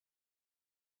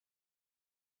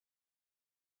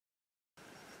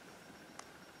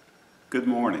Good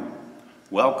morning.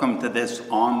 Welcome to this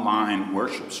online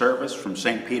worship service from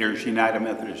St. Peter's United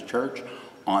Methodist Church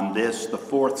on this, the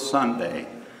fourth Sunday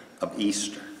of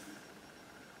Easter.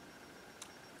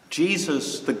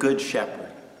 Jesus, the Good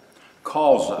Shepherd,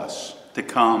 calls us to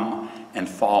come and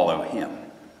follow him.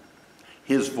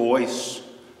 His voice,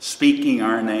 speaking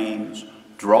our names,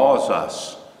 draws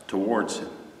us towards him.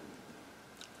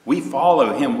 We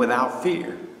follow him without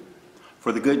fear,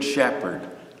 for the Good Shepherd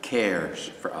cares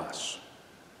for us.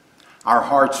 Our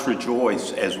hearts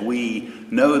rejoice as we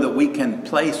know that we can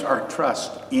place our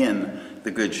trust in the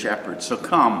Good Shepherd. So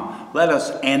come, let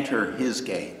us enter his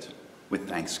gate with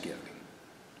thanksgiving.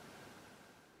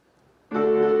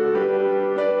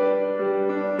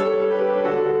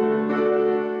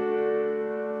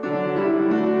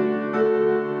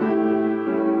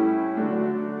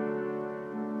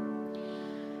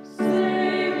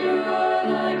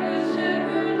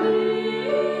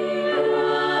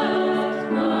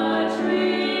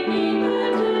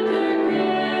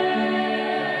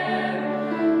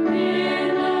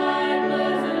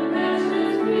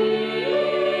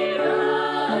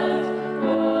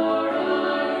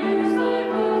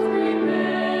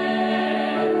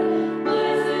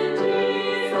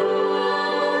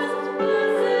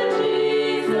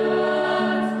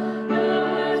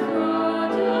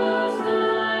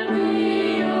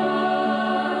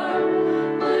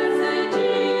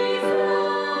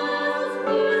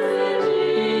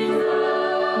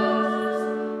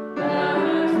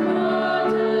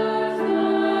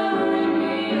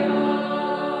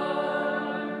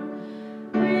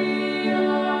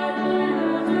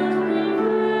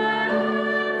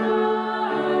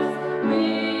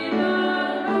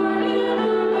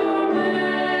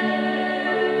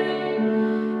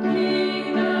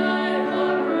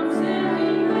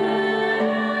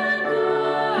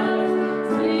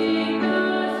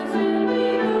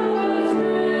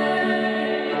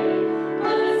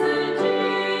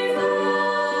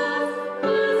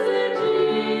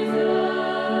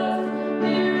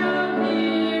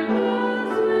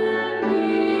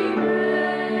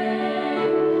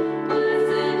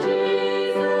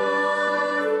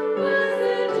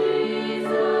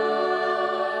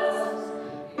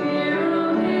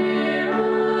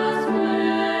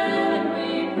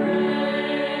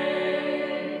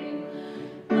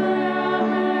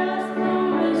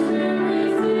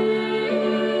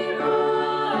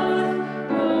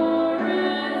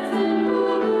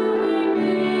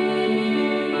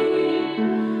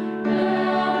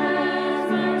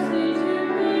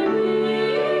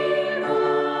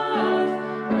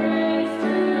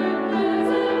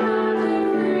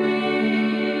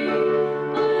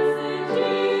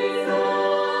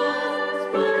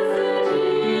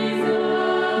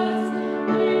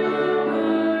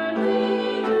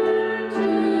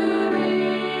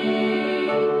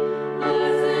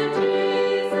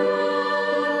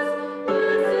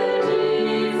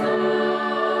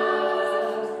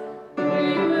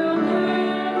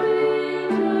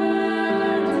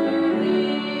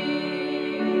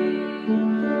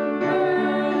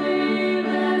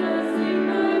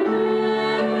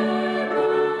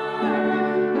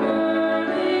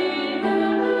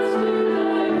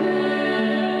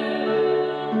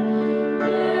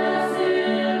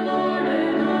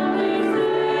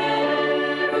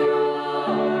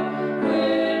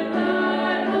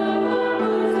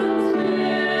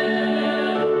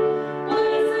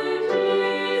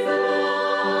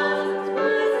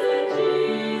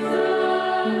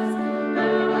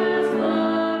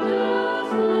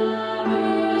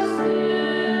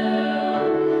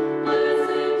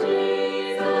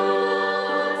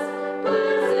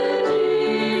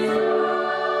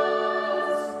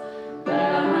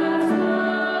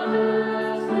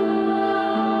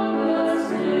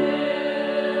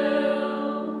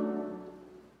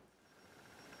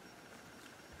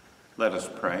 Let us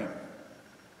pray.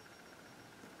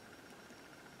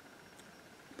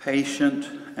 Patient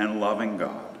and loving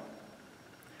God,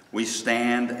 we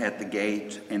stand at the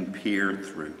gate and peer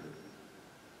through.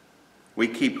 We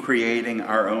keep creating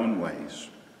our own ways,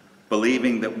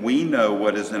 believing that we know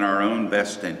what is in our own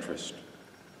best interest,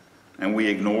 and we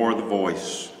ignore the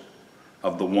voice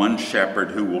of the one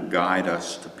shepherd who will guide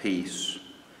us to peace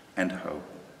and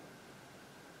hope.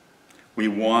 We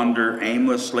wander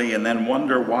aimlessly and then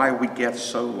wonder why we get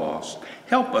so lost.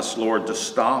 Help us, Lord, to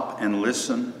stop and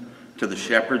listen to the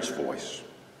shepherd's voice.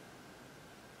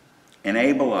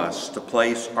 Enable us to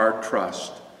place our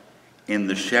trust in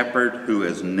the shepherd who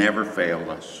has never failed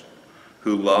us,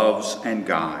 who loves and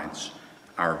guides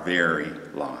our very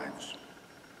lives.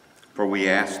 For we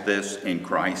ask this in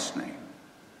Christ's name.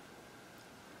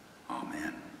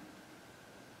 Amen.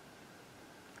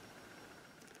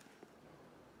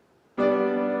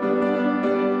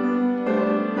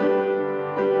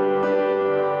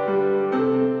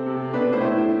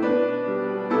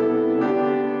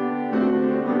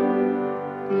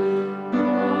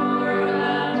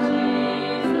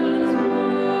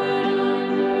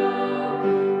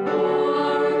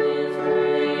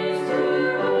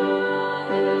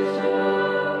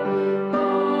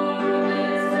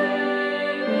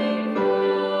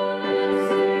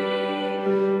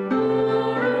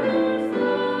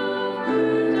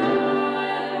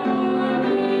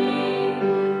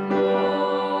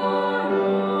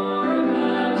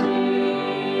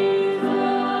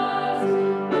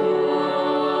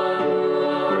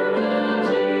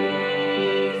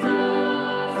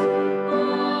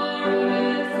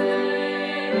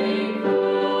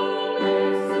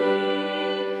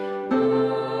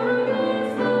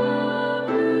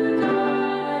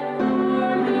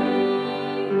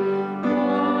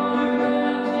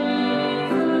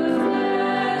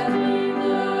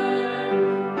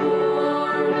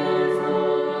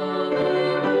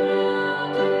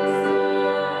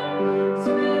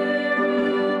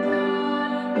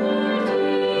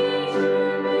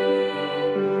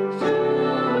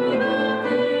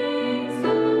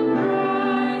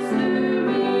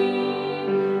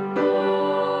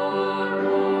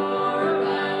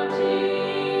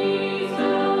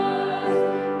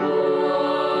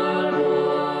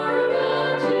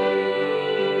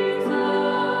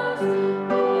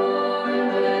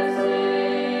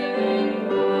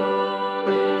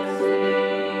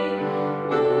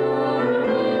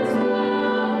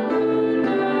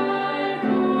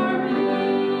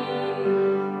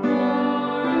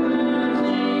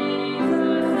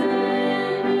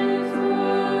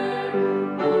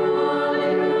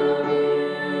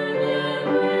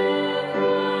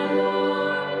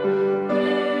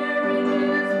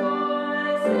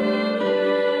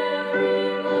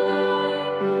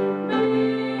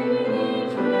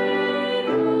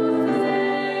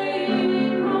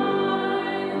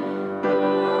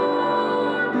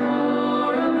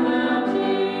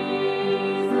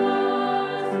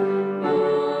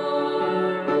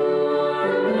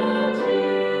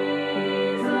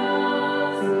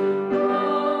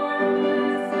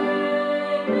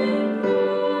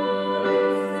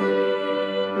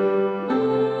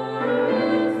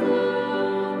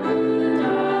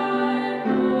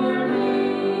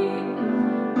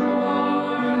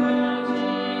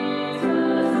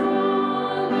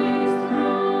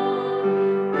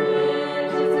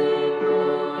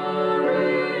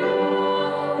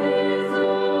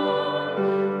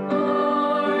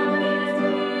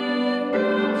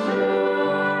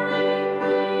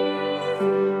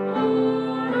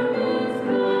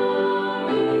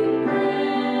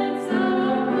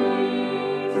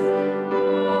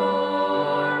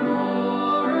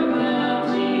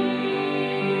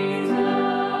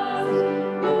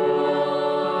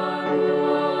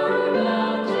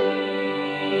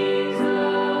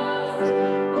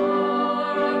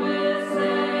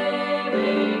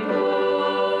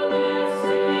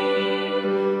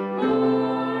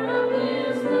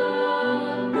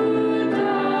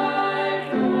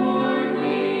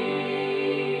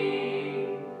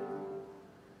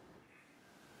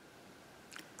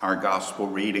 Our gospel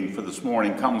reading for this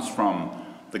morning comes from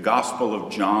the Gospel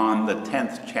of John, the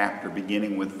 10th chapter,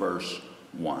 beginning with verse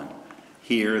 1.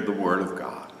 Hear the word of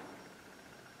God.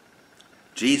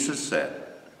 Jesus said,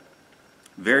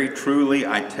 "Very truly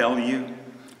I tell you,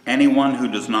 anyone who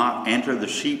does not enter the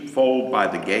sheepfold by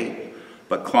the gate,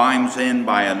 but climbs in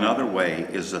by another way,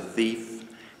 is a thief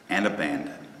and a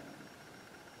bandit.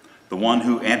 The one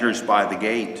who enters by the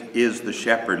gate is the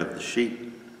shepherd of the sheep.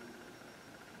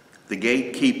 The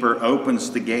gatekeeper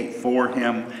opens the gate for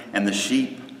him, and the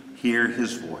sheep hear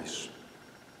his voice.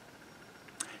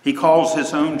 He calls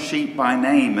his own sheep by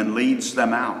name and leads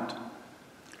them out.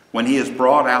 When he has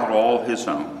brought out all his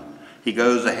own, he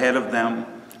goes ahead of them,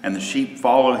 and the sheep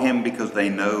follow him because they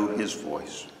know his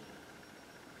voice.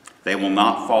 They will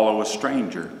not follow a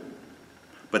stranger,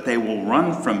 but they will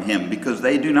run from him because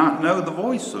they do not know the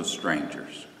voice of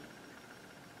strangers."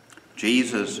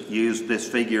 Jesus used this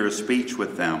figure of speech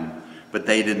with them, but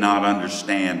they did not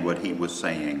understand what he was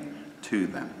saying to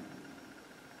them.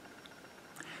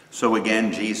 So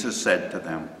again Jesus said to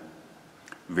them,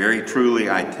 "Very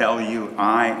truly I tell you,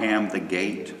 I am the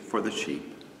gate for the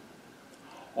sheep.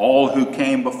 All who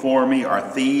came before me are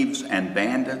thieves and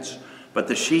bandits, but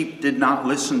the sheep did not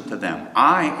listen to them.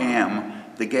 I am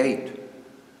the gate.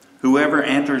 Whoever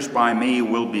enters by me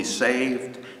will be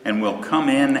saved and will come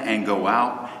in and go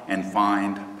out and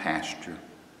find pasture.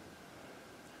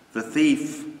 The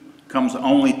thief comes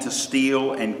only to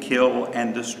steal and kill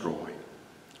and destroy.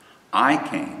 I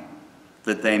came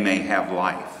that they may have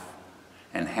life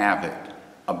and have it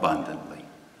abundantly."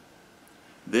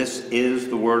 This is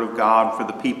the word of God for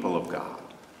the people of God.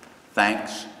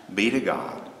 Thanks be to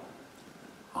God.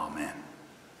 Amen.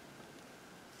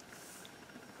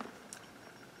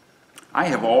 I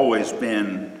have always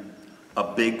been a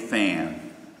big fan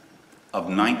of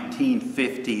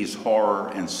 1950s horror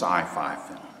and sci-fi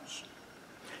films.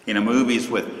 You know, movies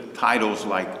with titles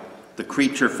like The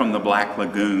Creature from the Black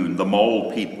Lagoon, The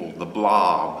Mole People, The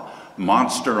Blob,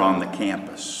 Monster on the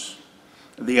Campus.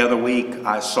 The other week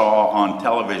I saw on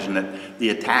television that The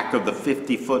Attack of the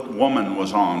 50-Foot Woman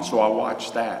was on, so I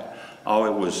watched that. Oh,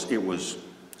 it was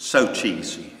so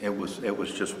cheesy. It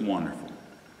was just wonderful.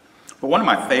 But one of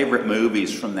my favorite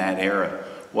movies from that era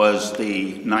was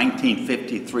the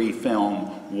 1953 film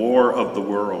War of the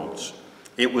Worlds.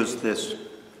 It was this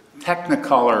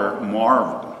Technicolor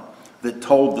marvel that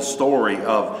told the story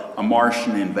of a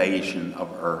Martian invasion of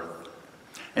Earth.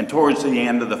 And towards the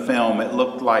end of the film, it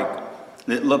looked like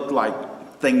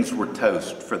things were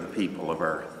toast for the people of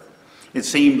Earth. It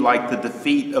seemed like the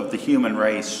defeat of the human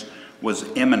race was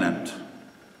imminent.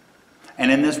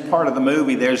 And in this part of the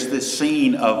movie, there's this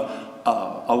scene of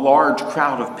a large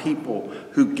crowd of people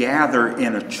who gather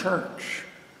in a church,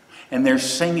 and they're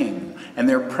singing and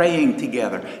they're praying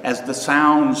together as the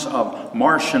sounds of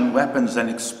Martian weapons and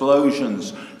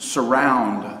explosions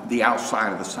surround the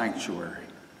outside of the sanctuary.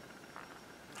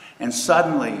 And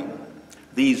suddenly,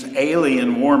 these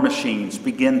alien war machines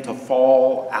begin to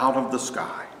fall out of the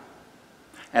sky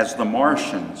as the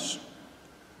Martians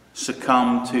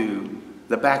succumb to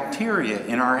the bacteria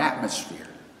in our atmosphere.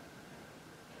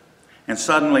 And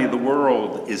suddenly the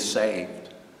world is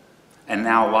saved, and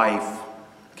now life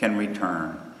can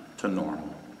return to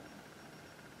normal.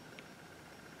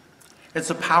 It's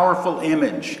a powerful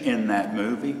image in that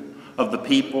movie of the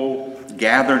people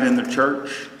gathered in the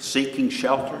church, seeking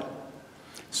shelter,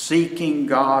 seeking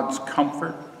God's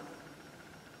comfort.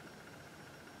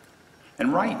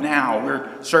 And right now,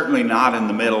 we're certainly not in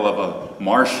the middle of a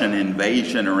Martian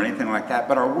invasion or anything like that,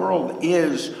 but our world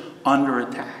is under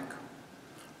attack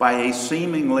by a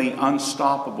seemingly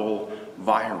unstoppable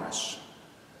virus.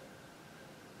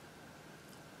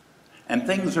 And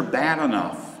things are bad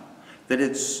enough that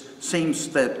it seems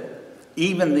that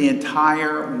even the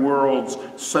entire world's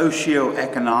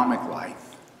socio-economic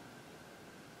life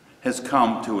has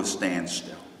come to a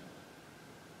standstill.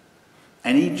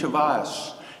 And each of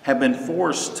us have been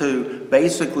forced to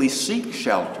basically seek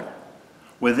shelter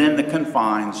within the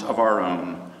confines of our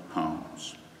own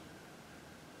homes.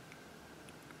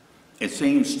 It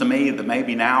seems to me that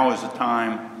maybe now is a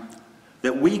time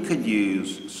that we could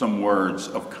use some words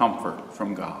of comfort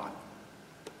from God.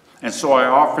 And so I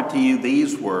offer to you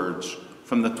these words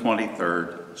from the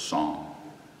 23rd Psalm.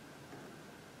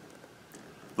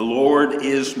 "The Lord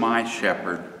is my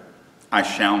shepherd, I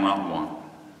shall not want.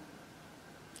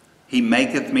 He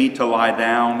maketh me to lie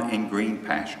down in green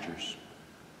pastures.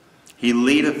 He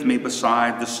leadeth me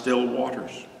beside the still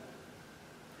waters.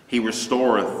 He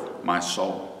restoreth my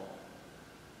soul.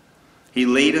 He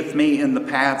leadeth me in the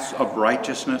paths of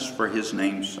righteousness for his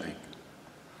name's sake.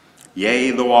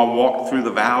 Yea, though I walk through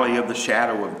the valley of the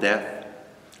shadow of death,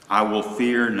 I will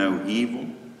fear no evil,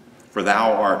 for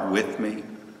thou art with me.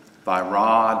 Thy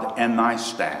rod and thy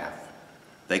staff,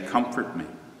 they comfort me.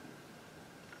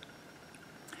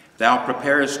 Thou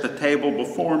preparest a table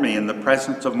before me in the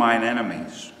presence of mine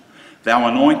enemies. Thou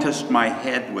anointest my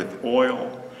head with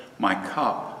oil, my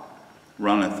cup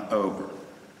runneth over.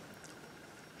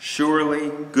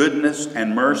 Surely goodness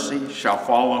and mercy shall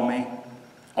follow me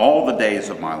all the days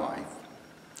of my life,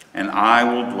 and I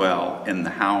will dwell in the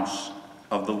house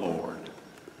of the Lord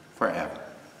forever.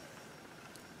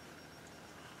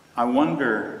 I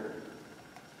wonder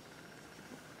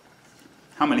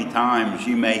how many times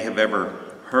you may have ever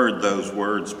heard those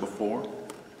words before.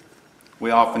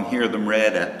 We often hear them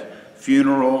read at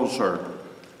funerals or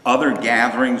other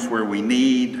gatherings where we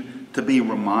need to be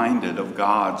reminded of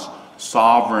God's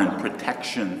sovereign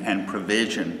protection and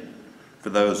provision for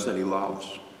those that he loves.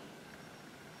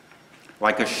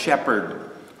 Like a shepherd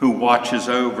who watches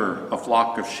over a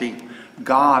flock of sheep,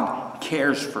 God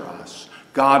cares for us.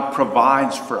 God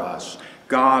provides for us.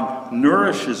 God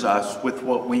nourishes us with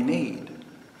what we need.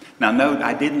 Now note,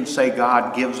 I didn't say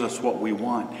God gives us what we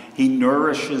want. He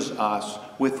nourishes us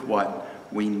with what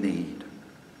we need.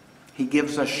 He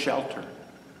gives us shelter.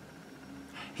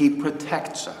 He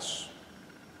protects us.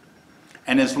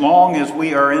 And as long as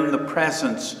we are in the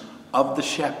presence of the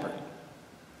shepherd,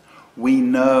 we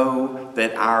know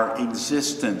that our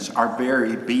existence, our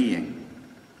very being,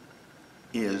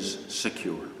 is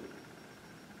secure.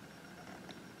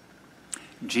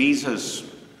 Jesus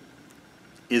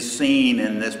is seen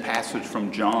in this passage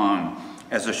from John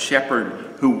as a shepherd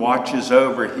who watches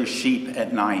over his sheep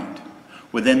at night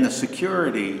within the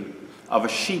security of a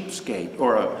sheep's gate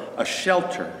or a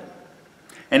shelter.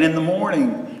 And in the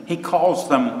morning, he calls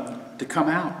them to come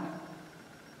out.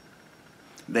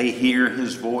 They hear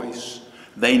his voice.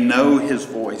 They know his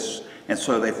voice, and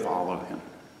so they follow him.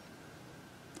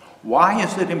 Why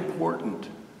is it important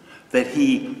that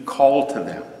he call to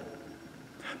them?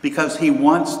 Because he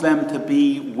wants them to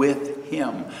be with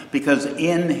him. Because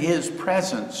in his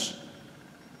presence,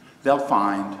 they'll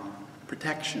find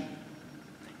protection.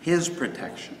 His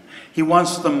protection. He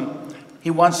wants them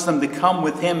to come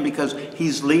with him because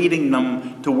he's leading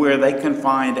them to where they can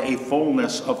find a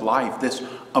fullness of life, this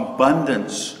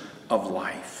abundance of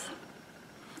life.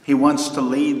 He wants to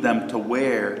lead them to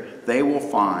where they will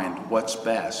find what's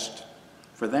best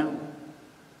for them.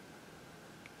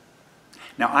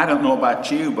 Now, I don't know about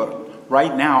you, but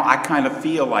right now I kind of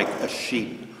feel like a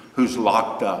sheep who's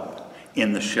locked up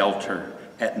in the shelter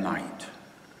at night.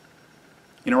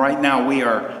 You know, right now we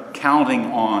are counting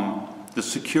on the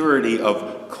security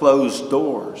of closed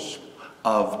doors,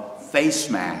 of face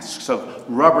masks, of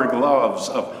rubber gloves,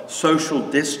 of social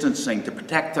distancing to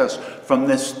protect us from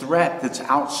this threat that's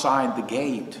outside the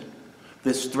gate,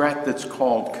 this threat that's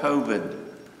called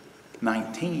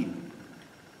COVID-19.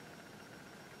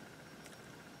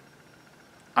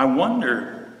 I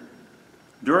wonder,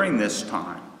 during this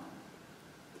time,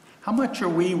 how much are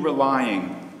we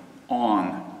relying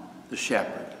on the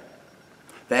shepherd?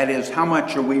 That is, how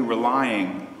much are we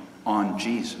relying on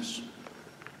Jesus?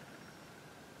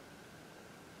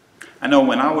 I know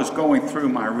when I was going through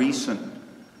my recent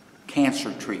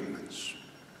cancer treatments,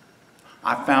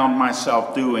 I found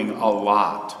myself doing a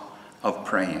lot of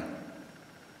praying.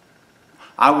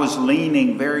 I was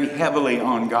leaning very heavily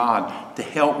on God to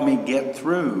help me get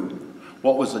through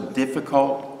what was a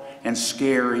difficult and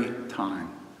scary time.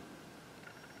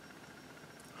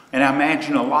 And I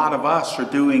imagine a lot of us are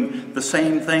doing the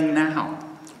same thing now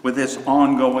with this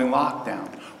ongoing lockdown.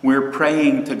 We're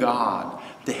praying to God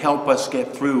to help us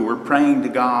get through. We're praying to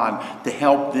God to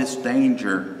help this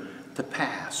danger to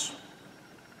pass.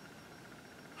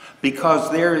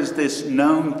 Because there is this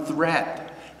known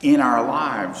threat in our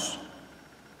lives,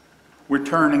 we're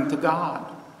turning to God.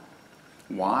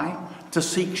 Why? To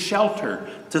seek shelter,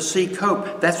 to seek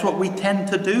hope. That's what we tend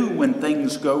to do when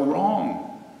things go wrong.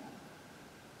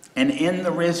 And in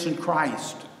the risen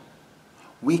Christ,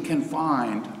 we can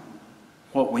find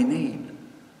what we need.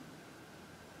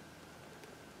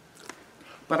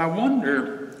 But I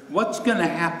wonder what's going to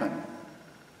happen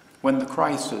when the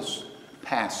crisis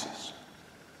passes.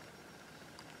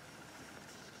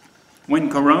 When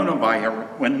the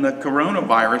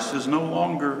coronavirus is no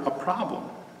longer a problem.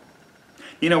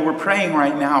 You know, we're praying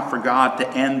right now for God to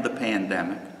end the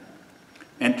pandemic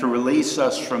and to release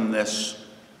us from this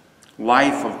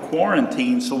life of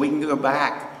quarantine so we can go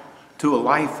back to a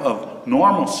life of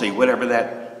normalcy, whatever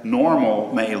that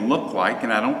normal may look like,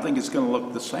 and I don't think it's going to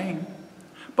look the same.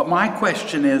 But my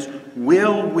question is,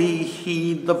 will we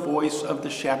heed the voice of the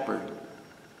shepherd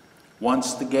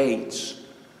once the gates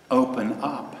open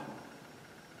up?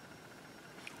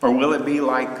 Or will it be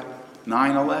like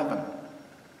 9/11?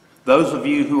 Those of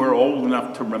you who are old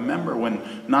enough to remember when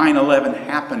 9/11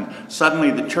 happened, suddenly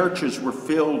the churches were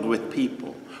filled with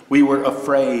people. We were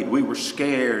afraid, we were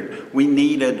scared, we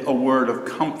needed a word of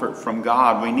comfort from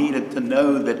God. We needed to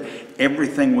know that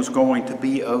everything was going to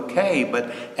be okay.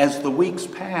 But as the weeks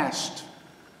passed,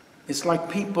 it's like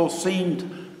people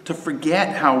seemed to forget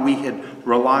how we had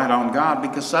relied on God,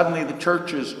 because suddenly the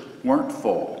churches weren't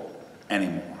full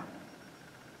anymore.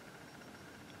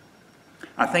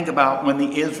 I think about when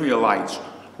the Israelites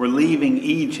were leaving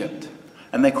Egypt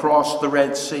and they crossed the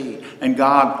Red Sea, and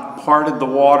God parted the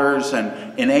waters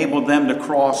and enabled them to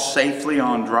cross safely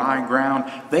on dry ground.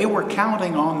 They were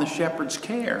counting on the shepherd's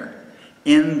care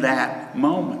in that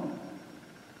moment.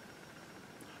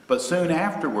 But soon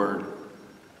afterward,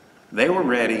 they were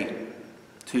ready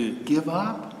to give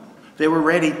up. They were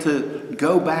ready to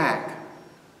go back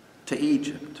to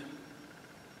Egypt.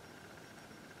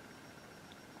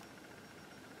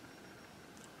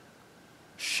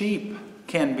 Sheep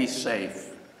can be safe,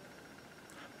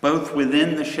 both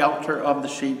within the shelter of the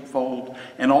sheepfold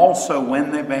and also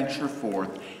when they venture forth,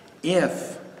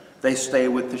 if they stay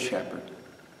with the shepherd,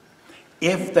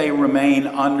 if they remain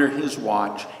under his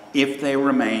watch, if they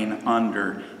remain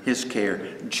under his care.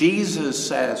 Jesus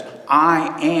says,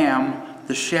 I am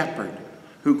the shepherd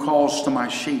who calls to my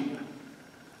sheep,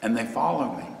 and they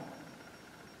follow me.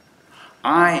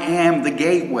 I am the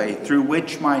gateway through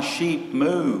which my sheep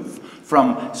move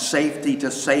from safety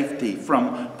to safety,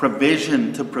 from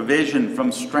provision to provision, from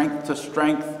strength to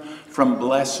strength, from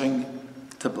blessing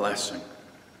to blessing.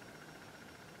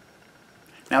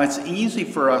 Now, it's easy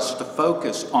for us to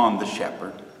focus on the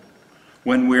shepherd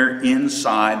when we're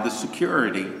inside the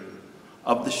security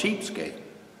of the sheep's gate.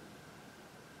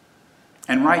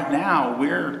 And right now,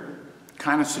 we're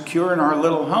kind of secure in our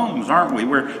little homes, aren't we?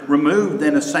 We're removed,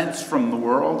 in a sense, from the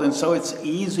world, and so it's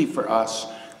easy for us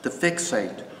to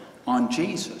fixate on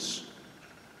Jesus.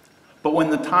 But when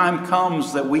the time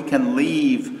comes that we can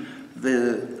leave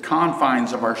the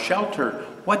confines of our shelter,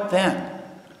 what then?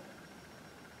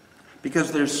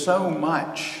 Because there's so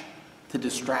much to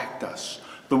distract us.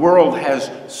 The world has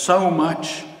so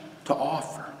much to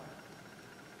offer.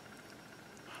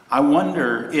 I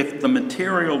wonder if the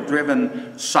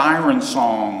material-driven siren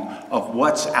song of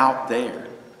what's out there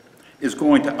is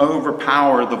going to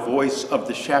overpower the voice of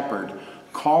the shepherd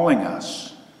calling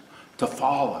us to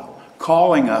follow,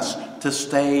 calling us to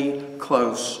stay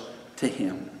close to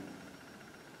him.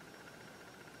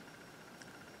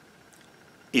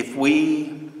 If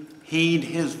we heed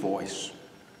his voice,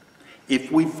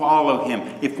 if we follow him,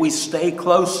 if we stay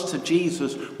close to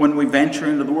Jesus when we venture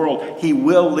into the world, he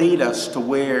will lead us to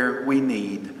where we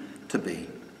need to be.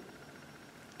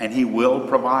 And he will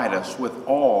provide us with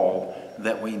all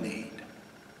that we need.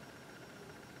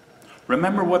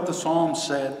 Remember what the psalm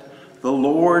said? The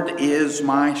Lord is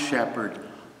my shepherd,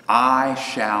 I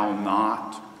shall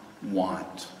not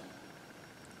want.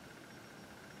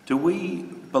 Do we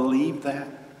believe that?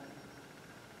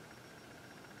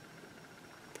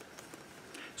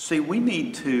 See, we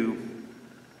need to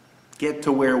get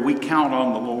to where we count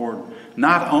on the Lord,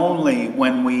 not only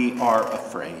when we are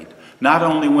afraid, not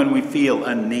only when we feel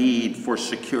a need for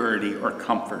security or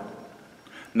comfort,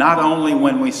 not only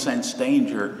when we sense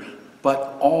danger,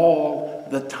 but all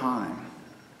the time.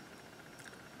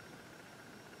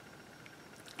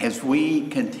 As we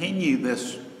continue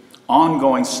this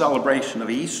ongoing celebration of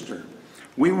Easter,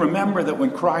 we remember that when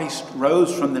Christ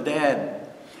rose from the dead,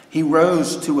 he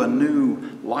rose to a new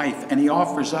life, and he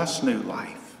offers us new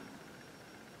life.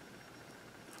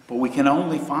 But we can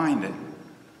only find it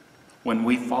when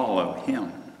we follow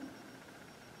him.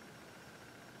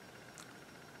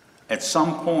 At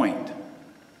some point,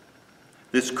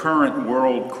 this current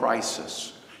world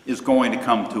crisis is going to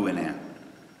come to an end.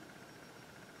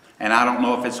 And I don't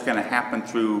know if it's going to happen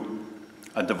through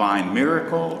a divine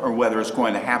miracle or whether it's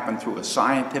going to happen through a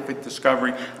scientific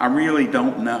discovery. I really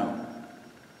don't know.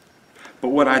 But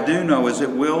what I do know is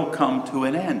it will come to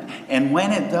an end. And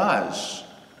when it does,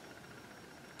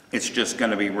 it's just going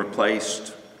to be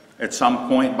replaced at some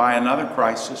point by another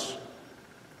crisis.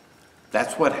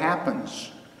 That's what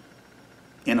happens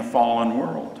in a fallen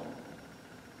world.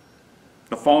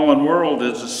 The fallen world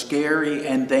is a scary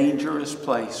and dangerous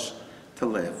place to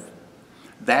live.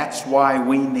 That's why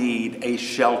we need a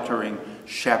sheltering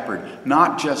shepherd,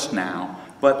 not just now,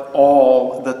 but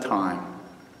all the time.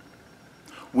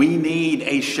 We need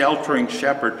a sheltering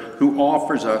shepherd who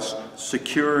offers us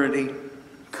security,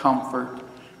 comfort,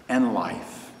 and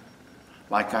life.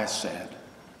 Like I said,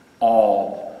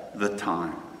 all the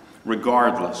time,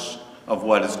 regardless of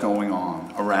what is going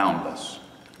on around us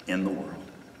in the world.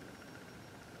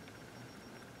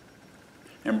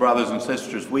 And brothers and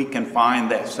sisters, we can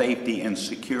find that safety and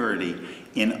security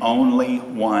in only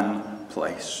one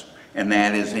place, and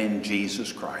that is in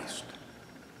Jesus Christ.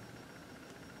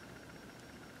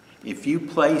 If you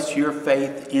place your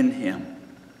faith in him,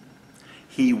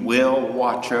 he will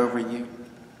watch over you,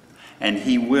 and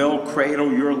he will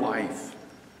cradle your life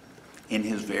in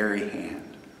his very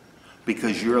hand,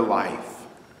 because your life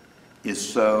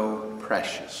is so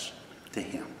precious to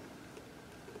him.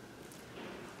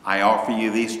 I offer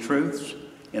you these truths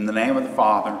in the name of the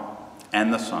Father,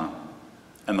 and the Son,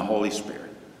 and the Holy Spirit.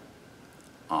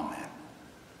 Amen.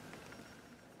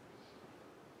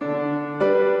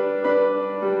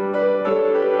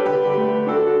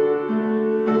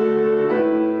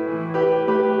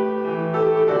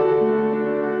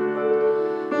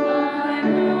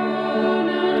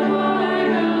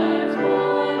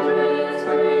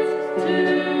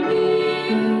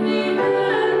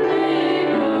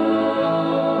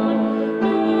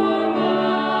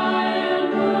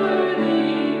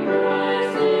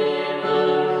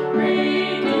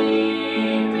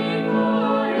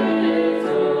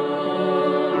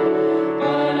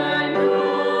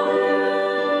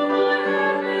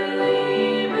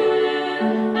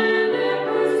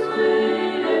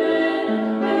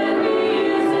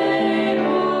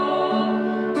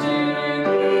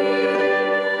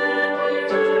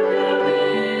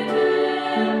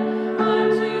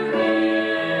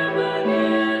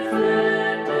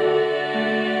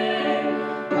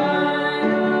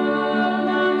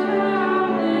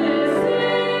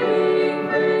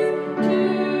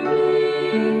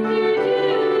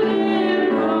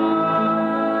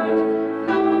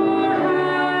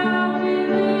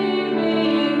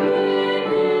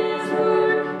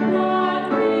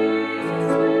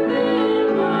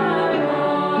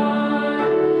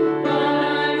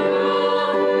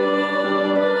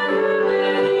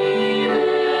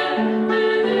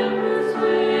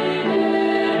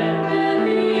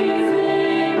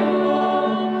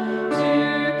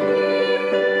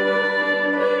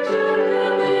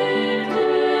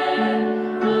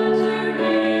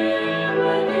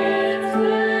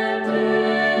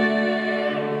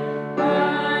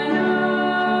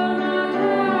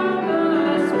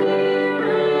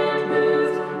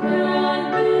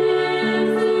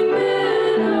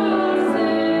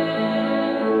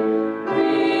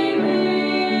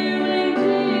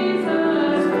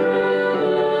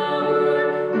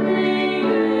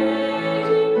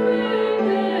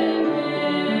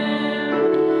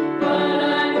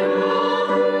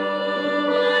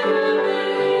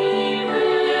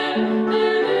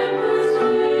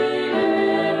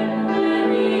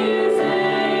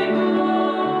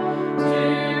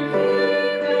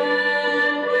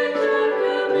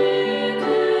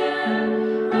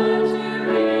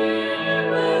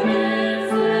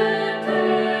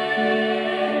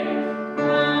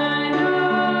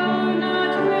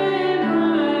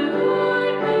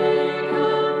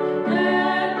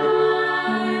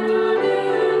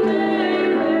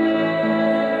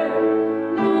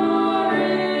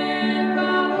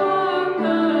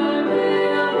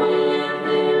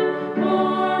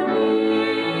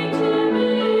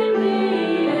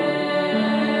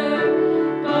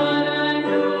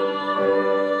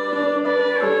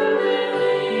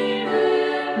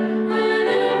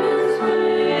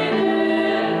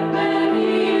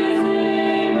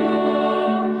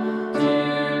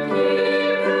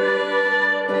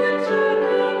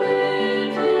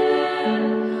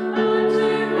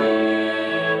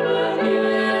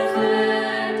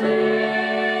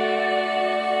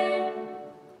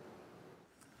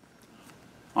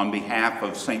 On behalf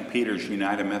of St. Peter's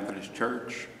United Methodist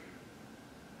Church,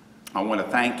 I want to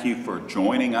thank you for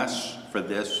joining us for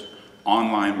this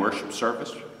online worship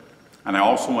service. And I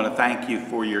also want to thank you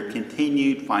for your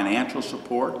continued financial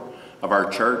support of our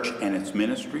church and its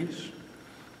ministries.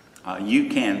 You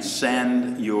can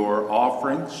send your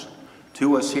offerings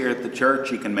to us here at the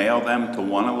church. You can mail them to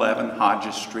 111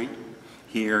 Hodges Street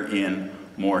here in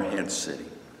Morehead City.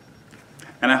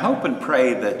 And I hope and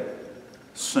pray that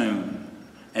soon,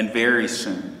 and very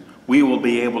soon, we will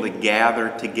be able to gather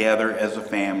together as a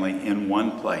family in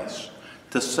one place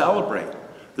to celebrate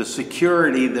the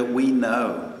security that we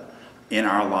know in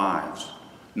our lives,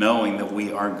 knowing that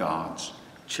we are God's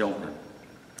children.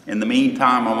 In the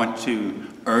meantime, I want to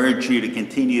urge you to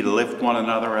continue to lift one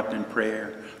another up in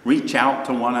prayer. Reach out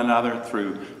to one another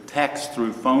through text,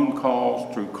 through phone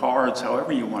calls, through cards,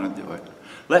 however you want to do it.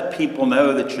 Let people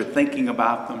know that you're thinking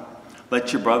about them.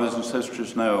 Let your brothers and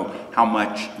sisters know how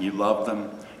much you love them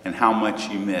and how much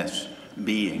you miss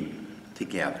being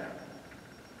together.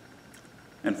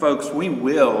 And folks, we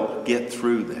will get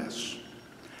through this,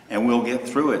 and we'll get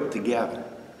through it together.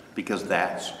 because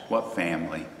that's what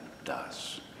family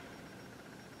does.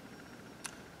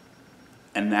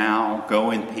 And now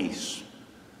go in peace.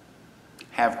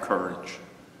 Have courage.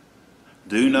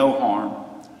 Do no harm.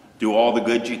 Do all the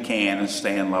good you can and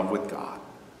stay in love with God.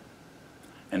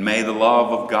 And may the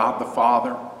love of God the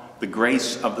Father, the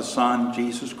grace of the Son,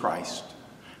 Jesus Christ,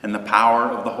 and the power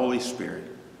of the Holy Spirit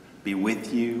be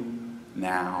with you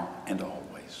now and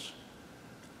always.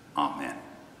 Amen.